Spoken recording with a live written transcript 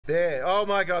There. Oh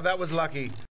my god, that was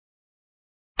lucky.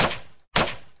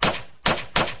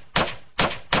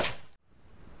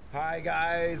 Hi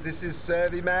guys, this is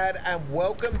Survimad and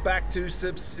welcome back to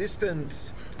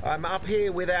Subsistence. I'm up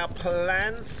here with our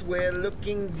plants. We're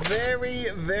looking very,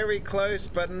 very close,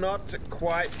 but not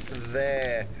quite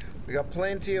there. We got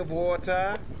plenty of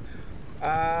water.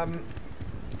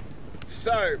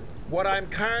 So what I'm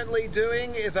currently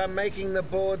doing is I'm making the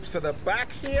boards for the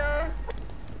back here.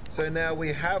 So now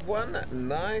we have one.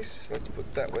 Nice. Let's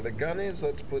put that where the gun is.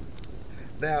 Let's put...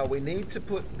 Now we need to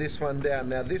put this one down.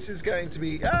 Now this is going to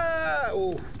be...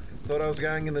 Oh, thought I was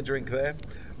going in the drink there.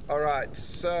 Alright,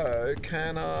 so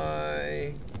can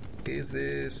I... Is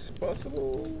this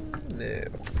possible? No.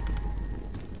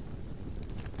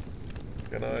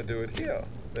 Can I do it here?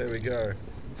 There we go.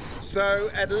 So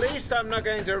at least I'm not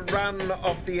going to run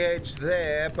off the edge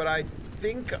there, but I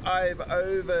think I've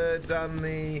overdone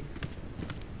the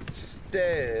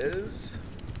stairs.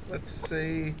 Let's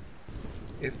see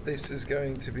if this is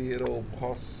going to be at all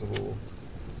possible.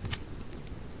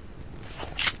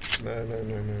 No.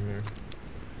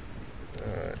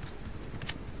 Alright.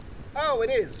 Oh, it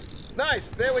is!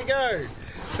 Nice! There we go!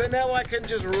 So now I can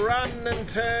just run and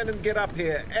turn and get up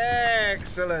here.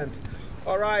 Excellent!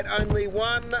 Alright, only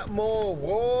one more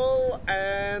wall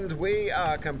and we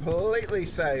are completely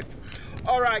safe.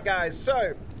 Alright guys,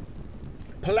 so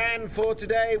plan for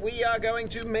today, we are going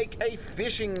to make a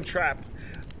fishing trap.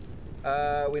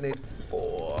 We need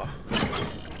 4.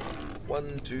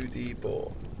 1, 2, 3,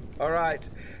 4. Alright,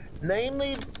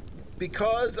 namely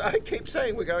because I keep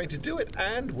saying we're going to do it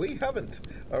and we haven't.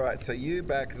 Alright, so you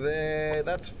back there,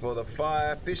 that's for the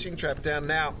fire. Fishing trap down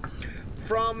now.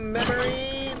 From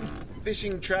memory,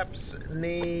 fishing traps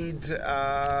need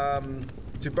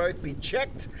to both be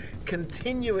checked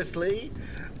continuously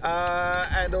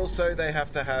and also they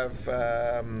have to have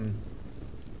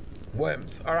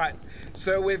worms. Alright,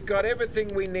 so we've got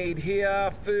everything we need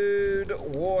here. Food,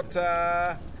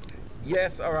 water.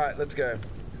 Yes, alright, let's go.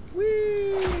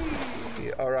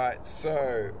 Whee! Alright,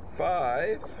 so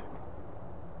 5.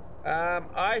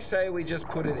 I say we just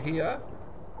put it here.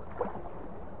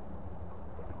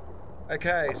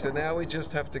 Okay, so now we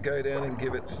just have to go down and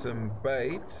give it some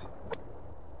bait.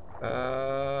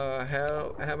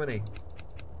 How many?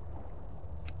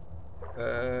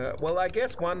 Well, I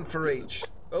guess 1 for each.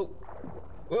 Oh,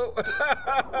 whoa!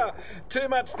 Too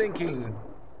much thinking,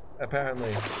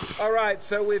 apparently. All right,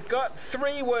 so we've got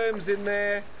 3 worms in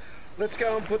there. Let's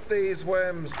go and put these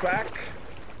worms back.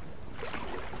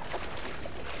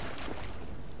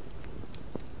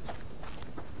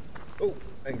 Oh,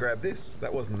 and grab this.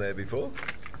 That wasn't there before.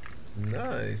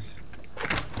 Nice.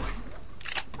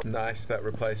 Nice, that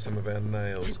replaced some of our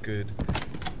nails. Good.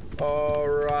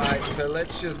 Alright, so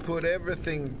let's just put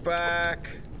everything back.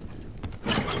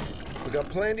 We've got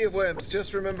plenty of worms.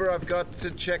 Just remember I've got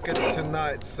to check it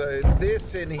tonight. So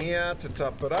this in here to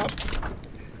top it up.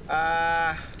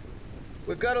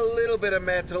 We've got a little bit of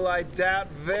metal. I doubt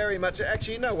very much.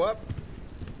 Actually, you know what?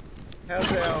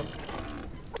 How's our...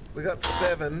 We got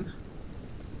 7.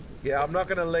 Yeah, I'm not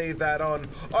going to leave that on.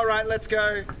 Alright, let's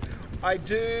go.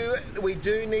 We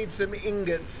do need some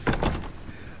ingots.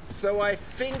 So I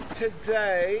think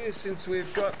today, since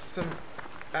we've got some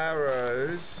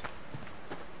arrows...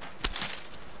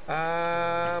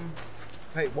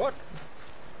 Hey, what?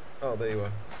 Oh, there you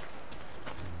are.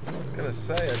 I was going to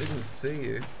say, I didn't see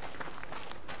you.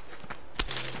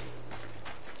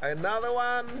 Another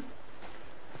one.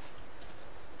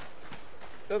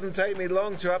 Doesn't take me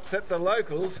long to upset the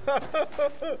locals.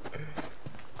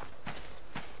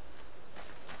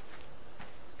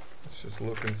 Let's just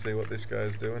look and see what this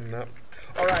guy's doing. Nope.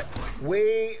 Alright,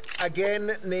 we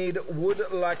again need wood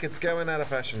like it's going out of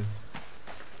fashion.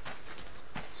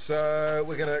 So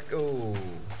we're gonna... Ooh.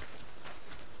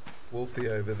 Wolfie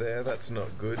over there, that's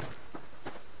not good.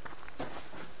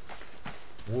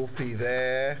 Wolfie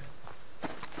there.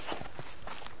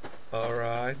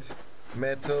 Alright.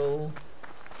 Metal.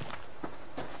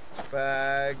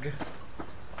 Bag.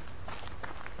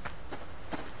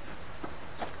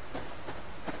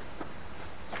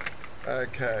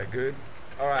 Okay, good.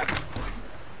 Alright.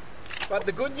 But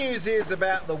the good news is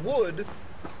about the wood,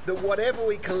 that whatever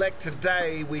we collect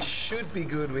today, we should be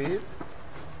good with.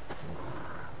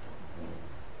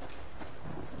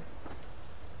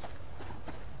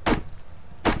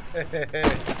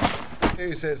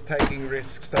 Who says taking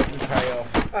risks doesn't pay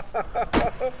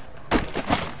off?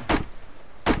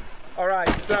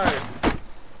 Alright, so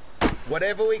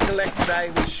whatever we collect today,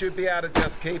 we should be able to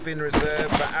just keep in reserve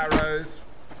for arrows.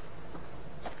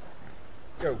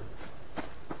 Go.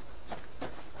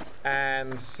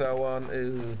 And so on.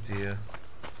 Oh dear.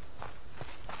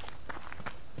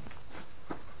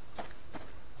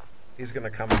 He's going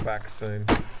to come back soon.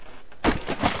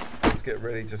 Let's get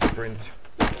ready to sprint.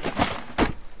 It's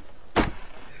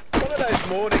one of those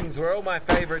mornings where all my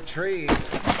favourite trees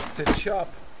to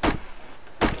chop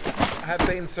have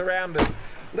been surrounded.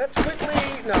 Let's quickly...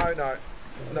 No.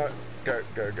 Go.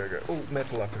 Oh,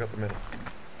 metal. I forgot the metal.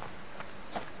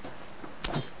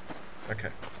 Okay.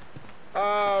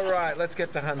 Alright, let's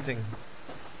get to hunting.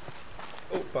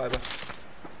 Oh, fibre.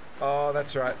 Oh,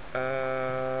 that's right.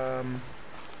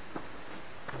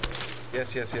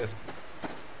 Yes.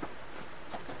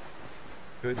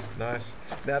 Good, nice.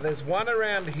 Now, there's one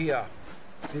around here.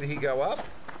 Did he go up?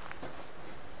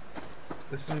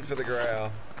 Listen for the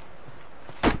growl.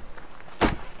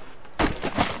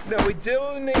 No, we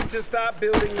do need to start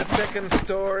building the second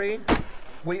story.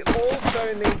 We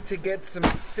also need to get some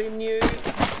sinew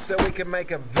so we can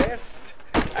make a vest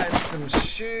and some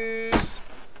shoes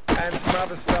and some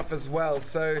other stuff as well.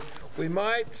 So we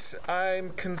might,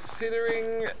 I'm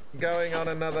considering going on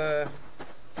another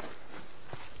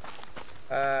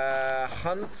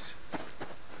hunt.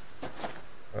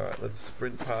 Alright, let's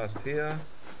sprint past here.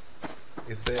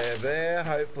 If they're there,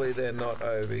 hopefully they're not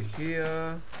over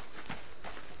here.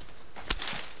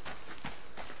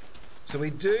 So we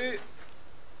do...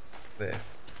 There.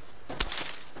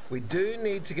 We do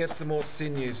need to get some more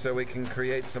sinew so we can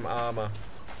create some armor.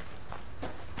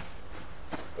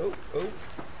 Oh.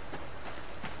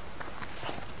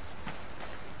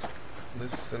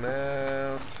 Listen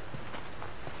out.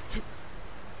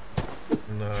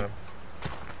 No.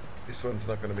 This one's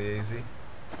not going to be easy.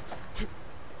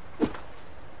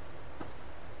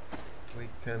 We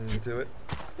can do it.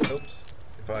 Oops.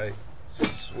 If I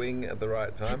swing at the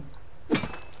right time.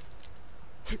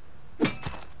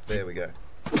 There we go.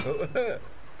 Oh,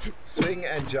 swing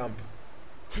and jump.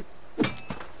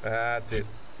 That's it.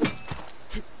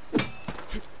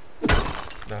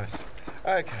 Nice.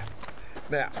 Okay.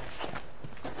 Now.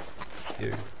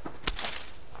 You.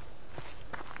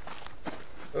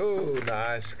 Oh,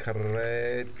 nice.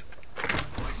 Great.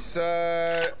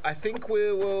 So, I think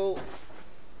we will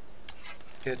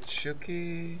get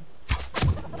Chucky.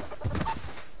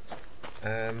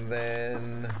 And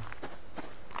then...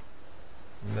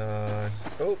 Nice.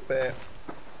 Oh, bear.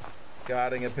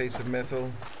 Guarding a piece of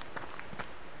metal.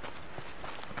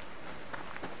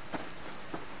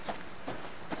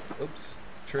 Oops.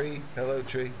 Tree. Hello,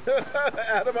 tree.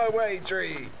 Out of my way,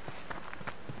 tree.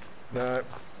 No.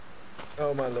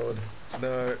 Oh, my lord.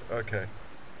 No. Okay.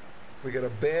 We got a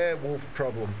bear-wolf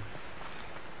problem.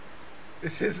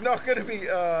 This is not going to be...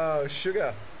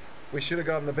 sugar. We should have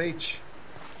gone to the beach.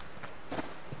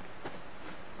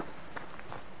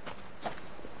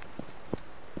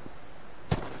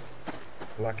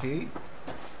 Lucky.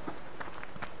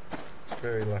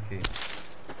 Very lucky.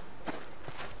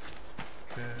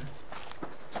 Okay.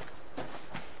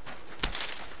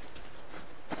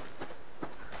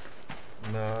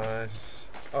 Nice.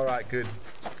 Alright, good.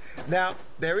 Now,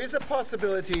 there is a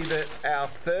possibility that our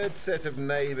third set of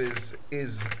neighbours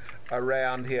is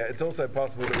around here. It's also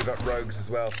possible that we've got rogues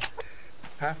as well.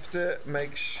 Have to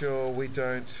make sure we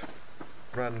don't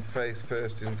run face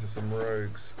first into some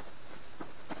rogues.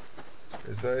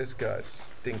 Because those guys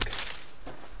stink.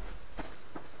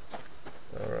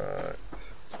 Alright.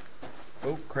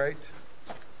 Oh, crate.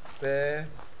 Bear.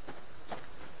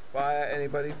 Fire,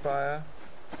 anybody? Fire.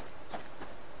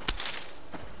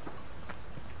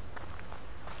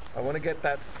 I want to get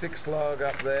that 6 log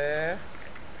up there.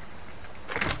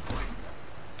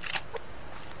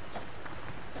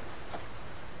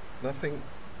 Nothing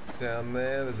down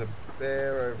there. There's a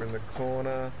bear over in the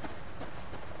corner.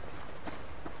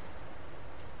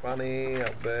 Bunny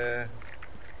up there.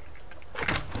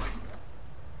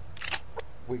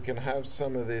 We can have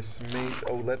some of this meat.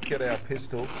 Oh, let's get our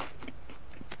pistol.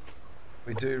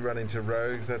 We do run into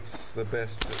rogues. That's the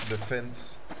best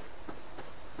defense.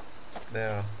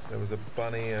 Now, there was a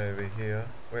bunny over here.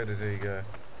 Where did he go?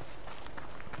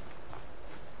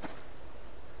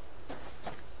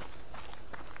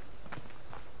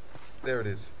 There it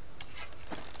is.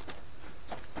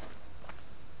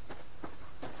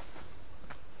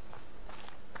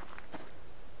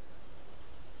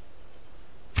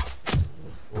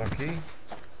 Lucky.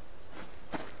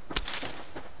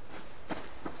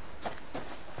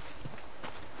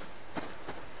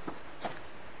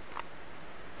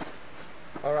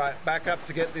 Alright, back up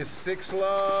to get this 6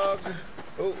 log.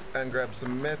 Oh, and grab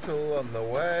some metal on the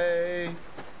way.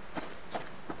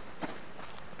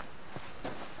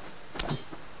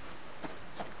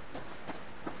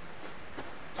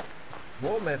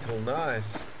 More metal,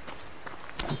 nice.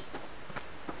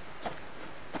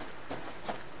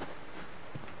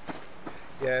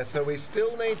 Yeah, so we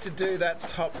still need to do that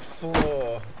top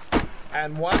floor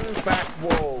and one back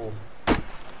wall.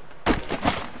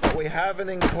 But we have an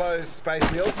enclosed space.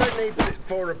 We also need it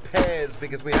for repairs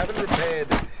because we haven't repaired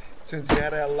since we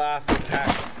had our last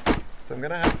attack. So I'm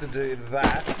going to have to do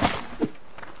that.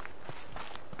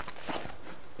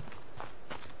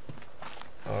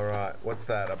 Alright, what's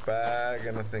that? A bag,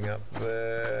 anything up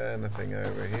there, anything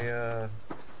over here.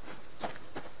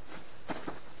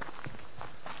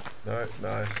 No,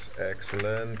 nice,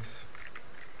 excellent.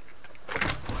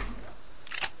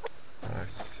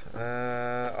 Nice.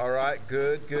 Alright,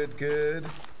 good, good, good.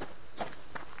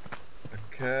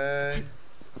 Okay.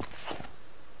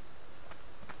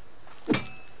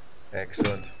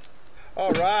 Excellent.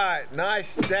 Alright,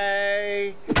 nice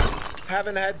day.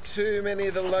 Haven't had too many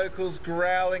of the locals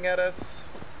growling at us.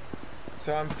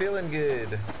 So I'm feeling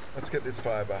good. Let's get this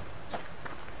fiber.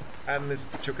 And this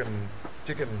chicken.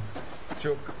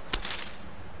 Chook.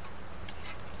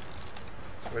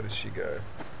 Where does she go?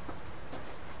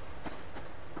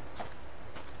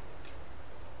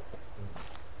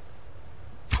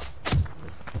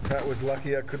 That was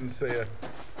lucky I couldn't see her.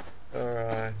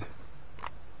 Alright.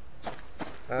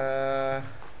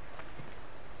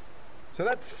 So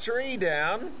that's 3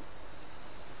 down.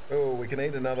 Oh, we can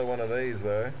eat another one of these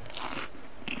though.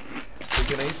 We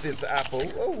can eat this apple.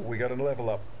 Oh, we got a level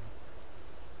up.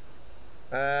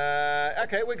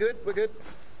 Okay, we're good, we're good.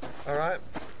 Alright,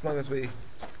 as long as we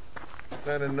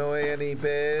don't annoy any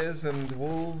bears and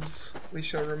wolves, we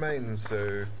shall remain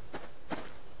so.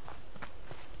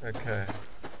 Okay.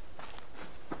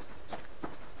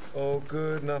 All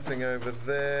good, nothing over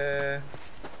there.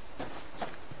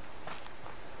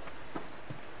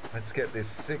 Let's get this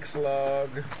 6 log.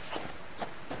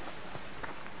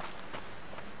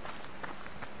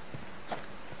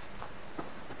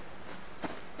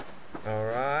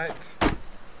 Alright.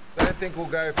 Don't think we'll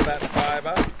go for that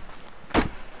fiber.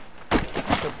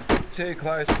 It's a bit too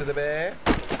close to the bear.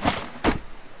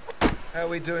 How are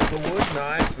we doing for wood?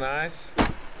 Nice, nice.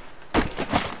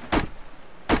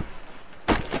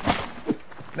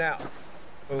 Now,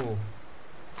 oh,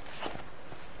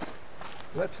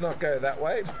 let's not go that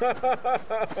way.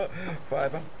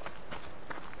 Fiber.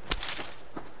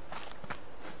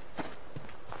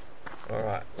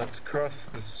 Alright, let's cross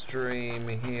the stream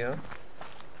here.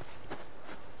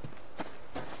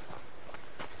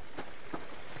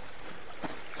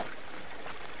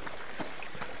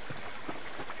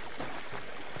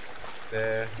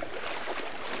 There.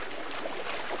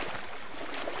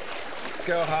 Let's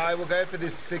go high. We'll go for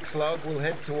this 6 log. We'll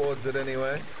head towards it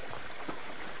anyway.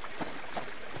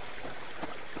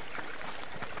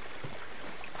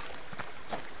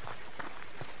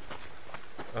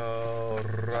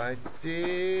 Alrighty.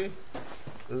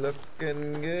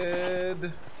 Looking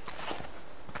good.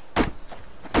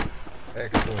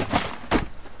 Excellent.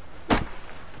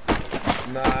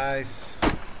 Nice.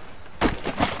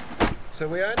 So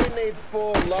we only need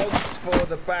 4 logs for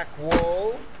the back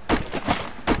wall.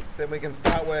 Then we can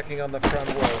start working on the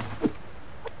front wall.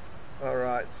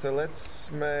 Alright, so let's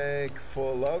make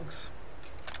 4 logs.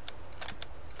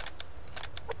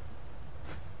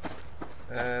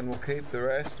 And we'll keep the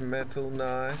rest metal,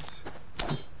 nice.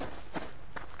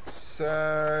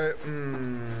 So,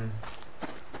 oh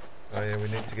yeah, we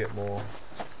need to get more.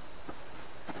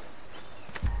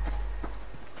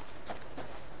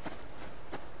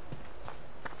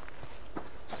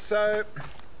 So,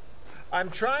 I'm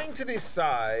trying to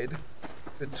decide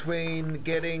between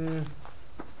getting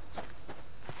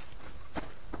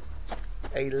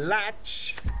a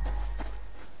latch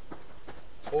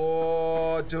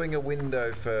or doing a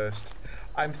window first.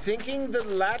 I'm thinking the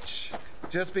latch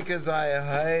just because I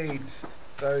hate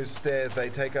those stairs. They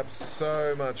take up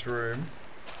so much room.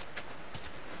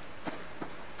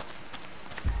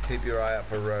 Keep your eye out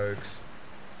for rogues.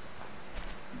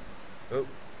 Oh.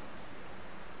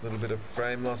 A little bit of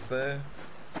frame loss there.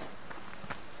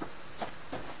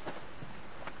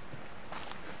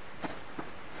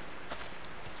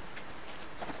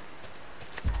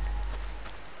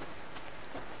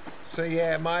 So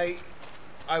yeah,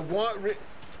 I want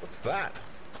what's that?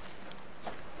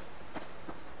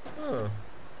 Oh,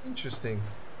 interesting.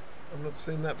 I've not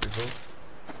seen that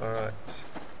before. Alright.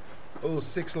 Oh,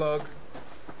 6 log.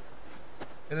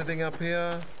 Anything up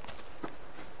here?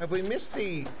 Have we missed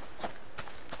the...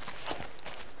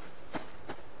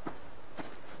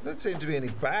 There don't seem to be any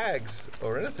bags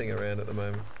or anything around at the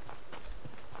moment.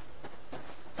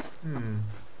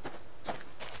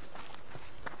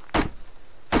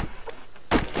 How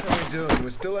are we doing?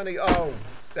 We're still only... Oh,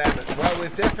 damn it. Well,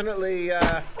 we've definitely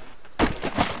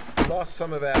lost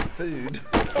some of our food.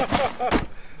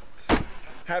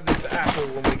 have this apple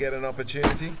when we get an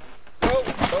opportunity. Oh,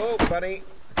 oh, bunny.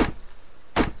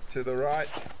 To the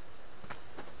right.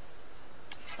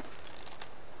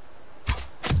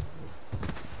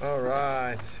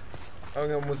 Alright.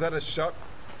 Hang on, was that a shot?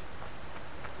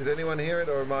 Did anyone hear it,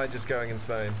 or am I just going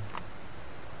insane?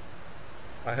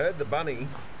 I heard the bunny,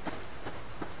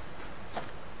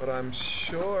 but I'm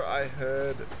sure I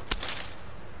heard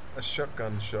a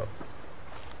shotgun shot.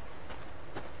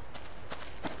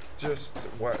 Just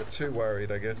too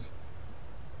worried, I guess.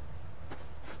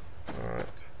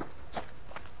 Alright.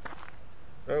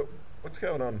 Oh, what's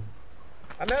going on?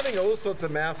 I'm having all sorts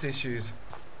of mouse issues.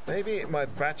 Maybe my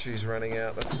battery's running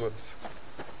out. That's what's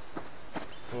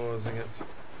causing it.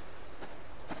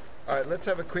 Alright, let's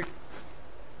have a quick...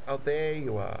 Oh, there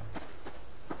you are.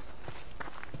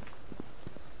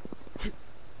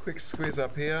 Quick squeeze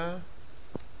up here.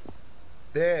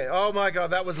 There. Oh my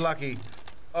god, that was lucky.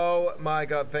 Oh my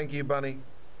god, thank you, bunny.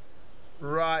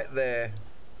 Right there.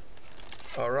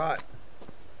 Alright.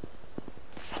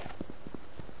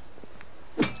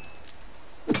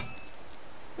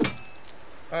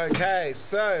 Okay,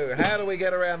 so how do we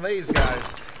get around these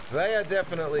guys? They are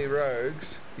definitely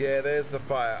rogues. Yeah, there's the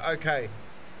fire. Okay,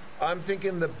 I'm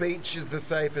thinking the beach is the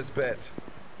safest bet.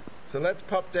 So let's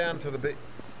pop down to the beach.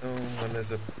 Oh, and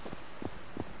there's a...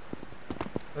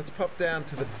 Let's pop down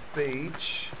to the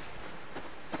beach.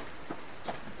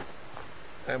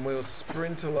 And we'll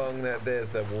sprint along that.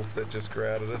 There's that wolf that just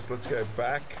growled at us. Let's go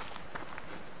back.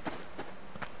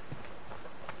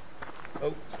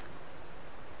 Oh.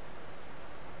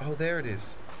 Oh, there it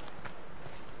is.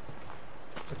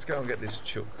 Let's go and get this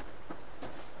chook.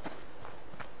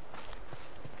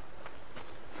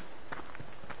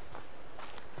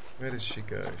 Where did she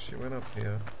go? She went up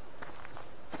here.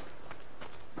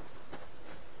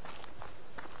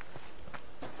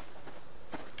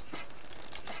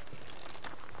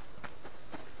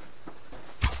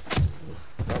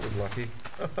 That was lucky.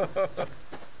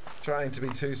 Trying to be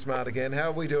too smart again. How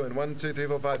are we doing? 1, 2, 3,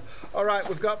 4, 5. All right,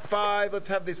 we've got 5. Let's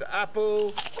have this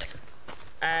apple.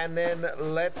 And then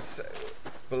let's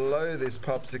blow this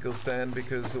popsicle stand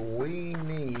because we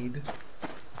need...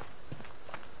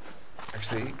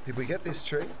 Actually, did we get this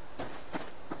tree?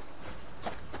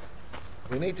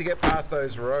 We need to get past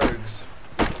those rogues.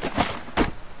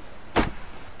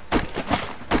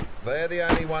 They're the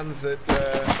only ones that...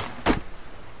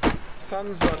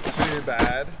 sun's not too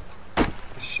bad.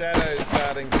 The shadow's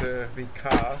starting to be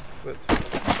cast, but...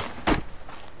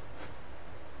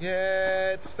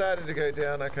 Yeah, it's starting to go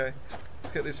down. Okay,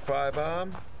 let's get this fire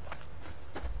bomb.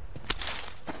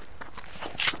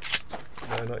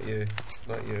 No, not you.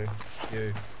 Not you.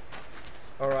 You.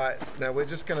 Alright, now we're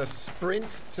just going to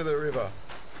sprint to the river.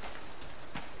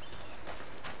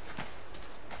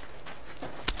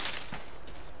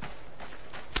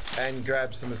 And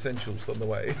grab some essentials on the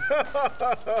way.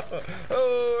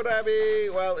 Oh,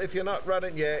 Dabby! Well, if you're not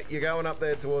running yet, you're going up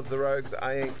there towards the rogues.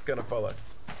 I ain't going to follow.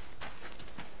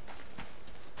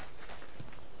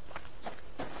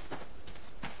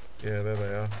 Yeah, there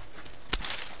they are.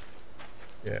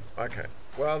 Yeah, okay.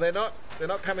 Well, they're not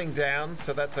coming down,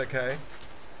 so that's okay.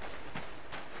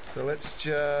 So let's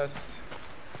just...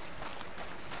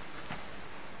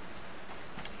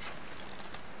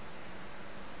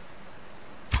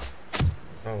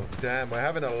 Oh, damn, we're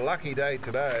having a lucky day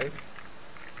today.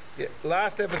 Yeah,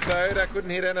 last episode, I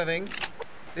couldn't hit anything.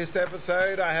 This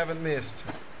episode, I haven't missed.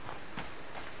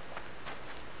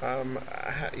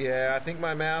 Yeah, I think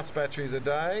my mouse batteries are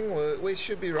dying. We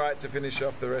should be right to finish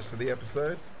off the rest of the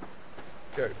episode.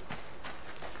 Go.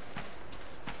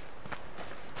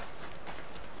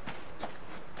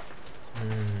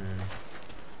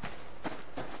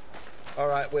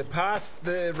 Alright, we're past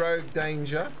the rogue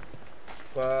danger,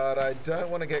 but I don't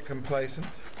want to get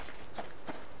complacent.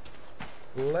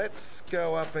 Let's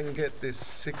go up and get this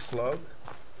 6 log.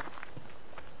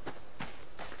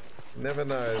 Never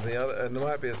know, there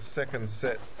might be a second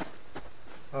set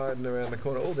hiding around the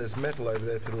corner. Oh, there's metal over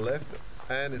there to the left.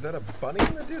 And is that a bunny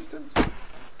in the distance?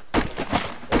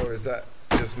 Or is that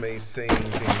just me seeing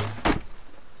things?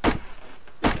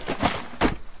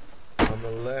 On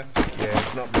the left? Yeah,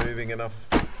 it's not moving enough.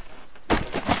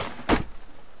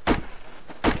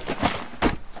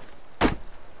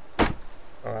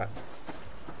 Alright.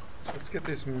 Let's get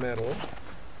this metal.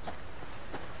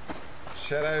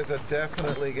 Shadows are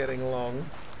definitely getting long.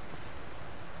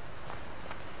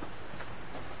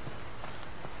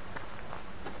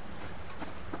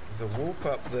 There's a wolf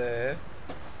up there.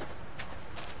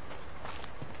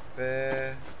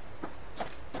 There.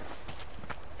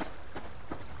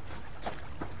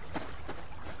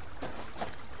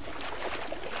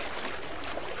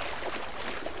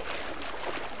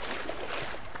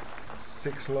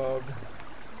 6 log.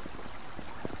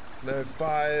 No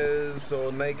fires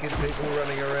or naked people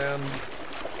running around.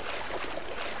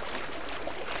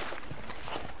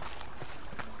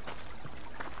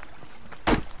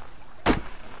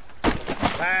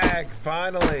 Bag,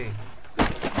 finally.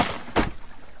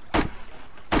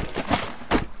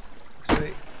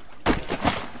 See?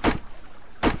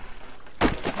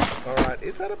 Alright,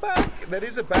 is that a bag? That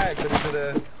is a bag, but is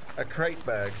it a crate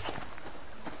bag?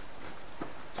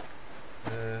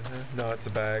 No, it's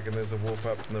a bag, and there's a wolf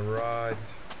up on the right.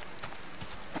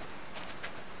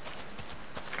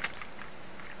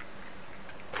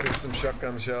 There's some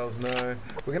shotgun shells, no.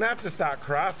 We're gonna have to start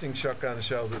crafting shotgun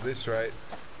shells at this rate.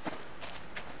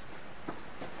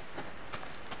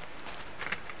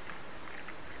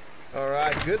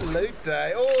 Alright, good loot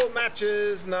day. Oh,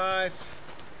 matches, nice.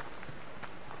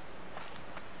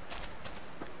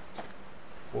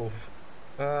 Wolf.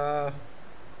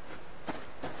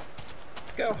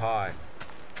 Let's go high.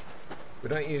 We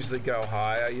don't usually go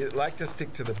high. I like to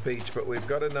stick to the beach, but we've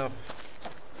got enough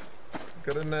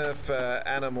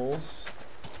animals.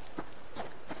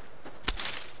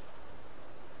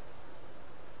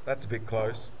 That's a bit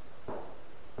close.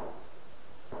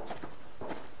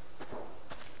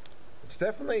 It's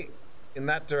definitely in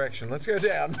that direction. Let's go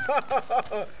down.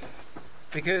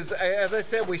 Because, as I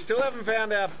said, we still haven't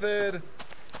found our third.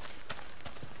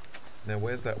 Now,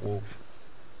 where's that wolf?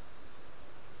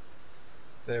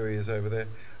 There he is over there.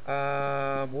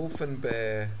 Wolf and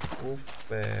bear. Wolf,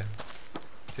 bear.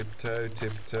 Tiptoe,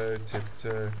 tiptoe,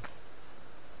 tiptoe.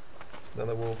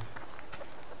 Another wolf.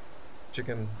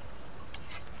 Chicken.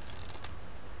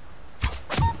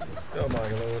 Oh my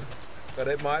lord. But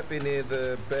it might be near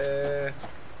the bear.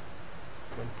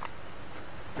 Come on.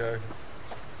 Go.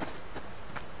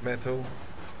 Metal.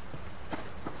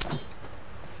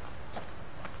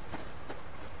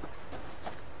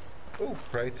 Oh,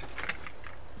 crate.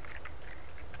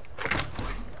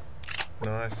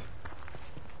 Nice.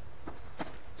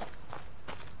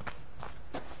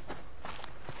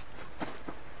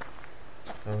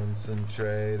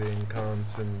 Concentrating,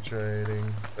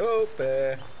 concentrating. Oh,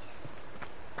 bear.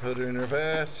 Put it in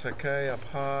reverse. Okay, up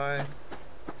high.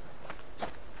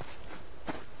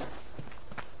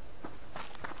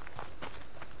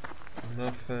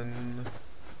 Nothing.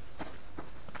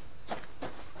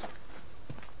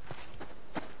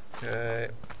 Okay.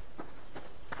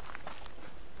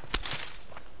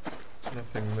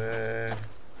 Nothing there.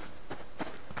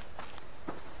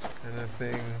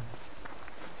 Anything.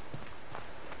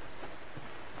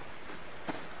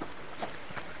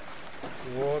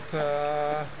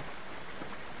 Water.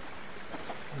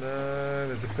 No,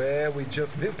 there's a bear. We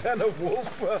just missed out a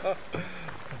wolf.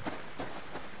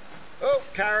 Oh,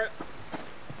 carrot.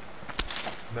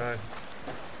 Nice.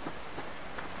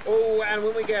 Oh, and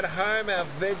when we get home, our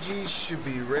veggies should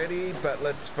be ready, but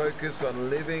let's focus on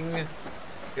living.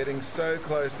 Getting so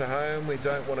close to home, we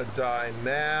don't want to die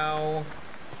now.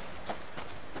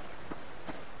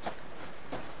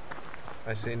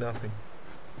 I see nothing.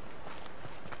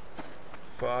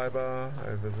 Fiber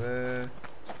over there.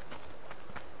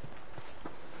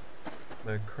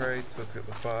 No crates, let's get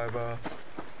the fiber.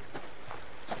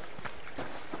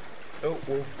 Oh,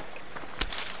 wolf.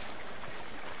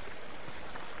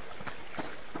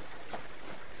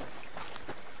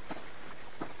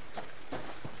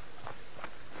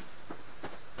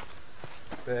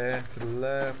 There, to the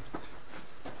left.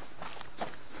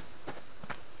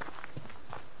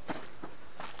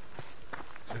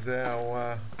 Is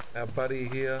our buddy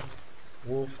here.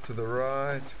 Wolf to the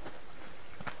right.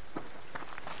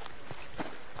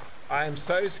 I am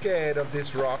so scared of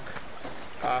this rock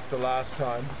after last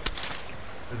time.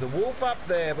 There's a wolf up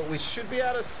there, but we should be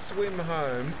able to swim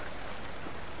home.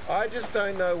 I just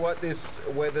don't know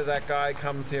whether that guy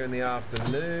comes here in the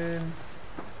afternoon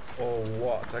or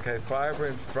what. Okay, fiber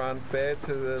in front, bear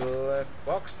to the left,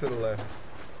 box to the left.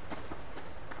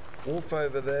 Wolf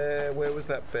over there. Where was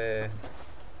that bear?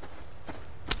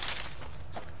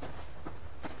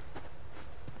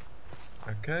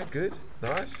 Okay, good.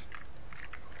 Nice.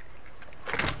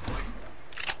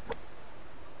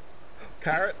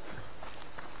 Carrot.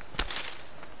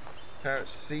 Carrot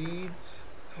seeds.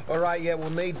 Alright, yeah, we'll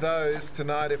need those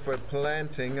tonight if we're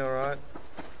planting, alright.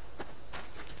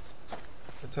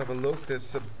 Let's have a look.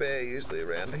 There's a bear usually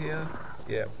around here.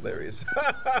 Yeah, there he is.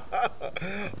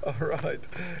 Alright.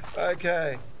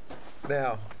 Okay.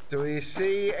 Now, do we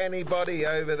see anybody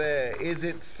over there? Is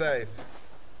it safe?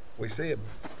 We see a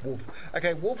wolf.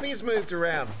 Okay, Wolfie's moved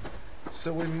around.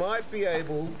 So we might be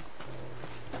able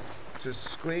to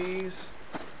squeeze.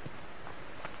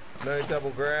 No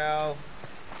double growl.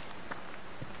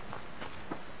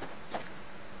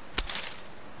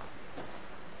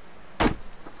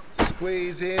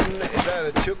 squeeze in. Is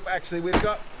that a chook? Actually, we've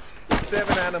got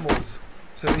 7 animals,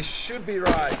 so we should be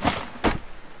right.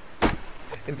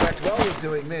 In fact, while we're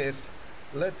doing this,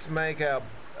 let's make our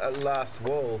last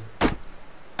wall.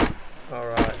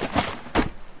 Alright.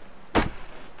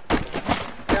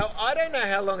 Now, I don't know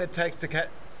how long it takes to catch...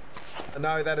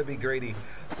 No, that'd be greedy.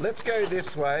 Let's go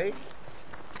this way.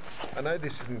 I know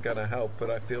this isn't going to help,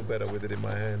 but I feel better with it in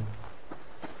my hand.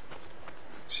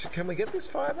 Can we get this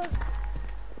fiber?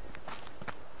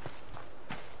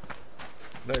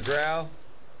 No growl.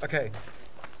 Okay.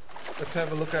 Let's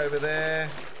have a look over there.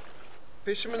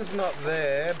 Fisherman's not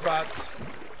there, but...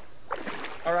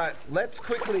 Alright, let's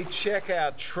quickly check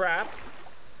our trap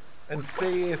and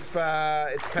see if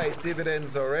it's paid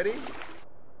dividends already.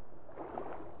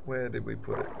 Where did we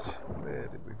put it? Where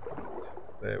did we put it?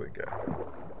 There we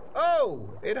go. Oh,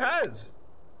 it has.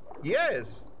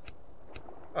 Yes.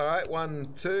 Alright,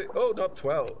 1, 2. Oh, not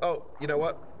 12. Oh, you know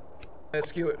what?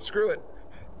 Screw it.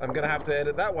 I'm gonna have to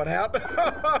edit that one out.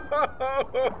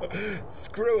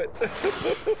 Screw it.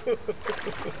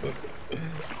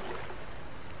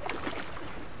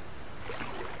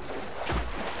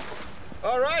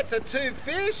 Alright, so 2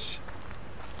 fish.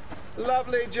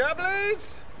 Lovely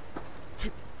jubblies.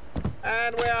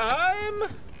 And we're home.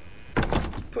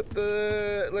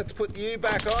 Let's put you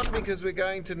back on because we're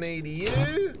going to need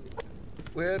you.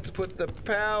 Let's put the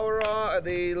power on,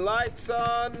 the lights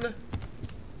on.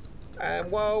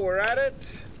 And while we're at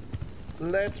it,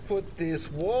 let's put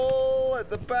this wall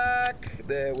at the back.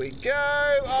 There we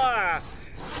go. Ah,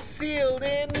 sealed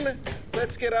in.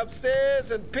 Let's get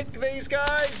upstairs and pick these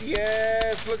guys.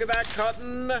 Yes, look at that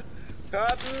cotton.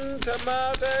 Cotton,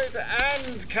 tomatoes,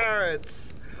 and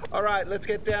carrots. All right, let's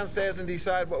get downstairs and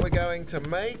decide what we're going to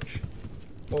make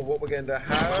or what we're going to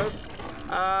have.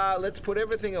 Let's put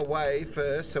everything away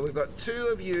first. So we've got 2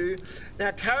 of you. Now,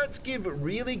 carrots give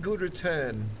really good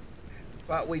return,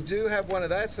 but we do have one of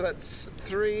those. So that's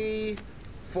 3,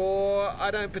 4.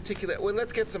 I don't particularly... Well,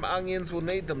 let's get some onions. We'll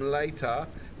need them later.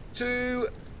 2,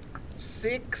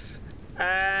 6,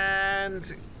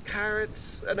 and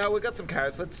carrots. No, we've got some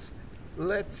carrots.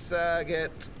 Let's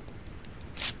get...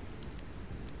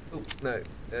 Oh, no,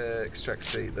 extract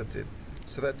seed, that's it.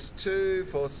 So that's 2,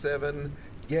 4, 7.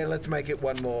 Yeah, let's make it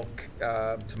 1 more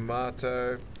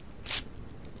tomato.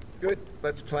 Good,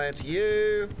 let's plant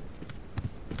you.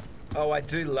 Oh, I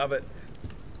do love it.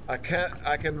 I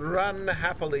can run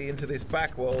happily into this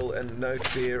back wall and no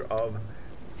fear of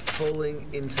falling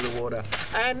into the water.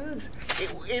 And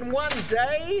in one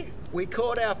day, we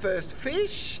caught our first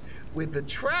fish with the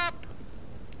trap.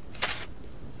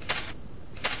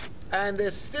 And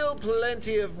there's still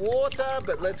plenty of water,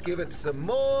 but let's give it some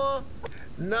more.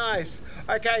 Nice.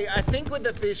 Okay, I think with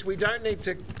the fish, we don't need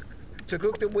to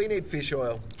cook them. We need fish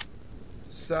oil.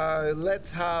 So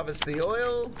let's harvest the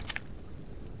oil.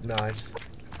 Nice.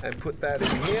 And put that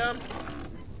in here.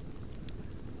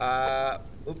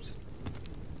 Oops.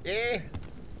 Yeah.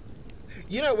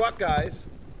 You know what, guys?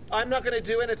 I'm not going to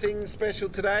do anything special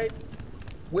today.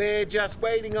 We're just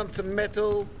waiting on some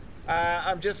metal.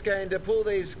 I'm just going to pull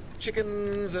these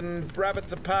chickens and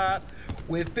rabbits apart.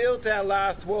 We've built our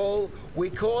last wall. We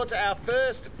caught our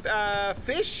first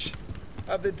fish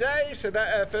of the day. So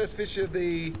that first fish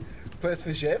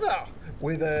ever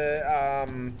with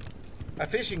a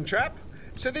fishing trap.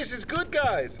 So this is good,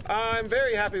 guys. I'm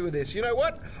very happy with this. You know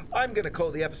what? I'm going to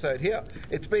call the episode here.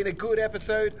 It's been a good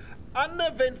episode.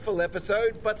 Uneventful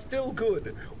episode, but still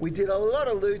good. We did a lot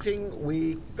of looting.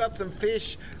 We got some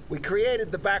fish. We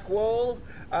created the back wall.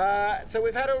 So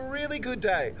we've had a really good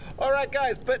day. All right,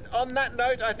 guys, but on that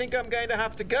note, I think I'm going to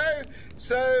have to go.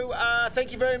 So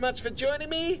thank you very much for joining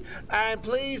me. And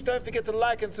please don't forget to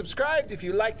like and subscribe if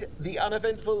you liked the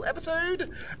uneventful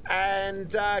episode.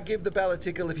 And give the bell a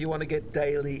tickle if you want to get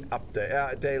daily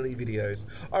videos.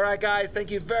 All right, guys,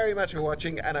 thank you very much for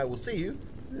watching, and I will see you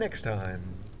next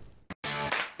time.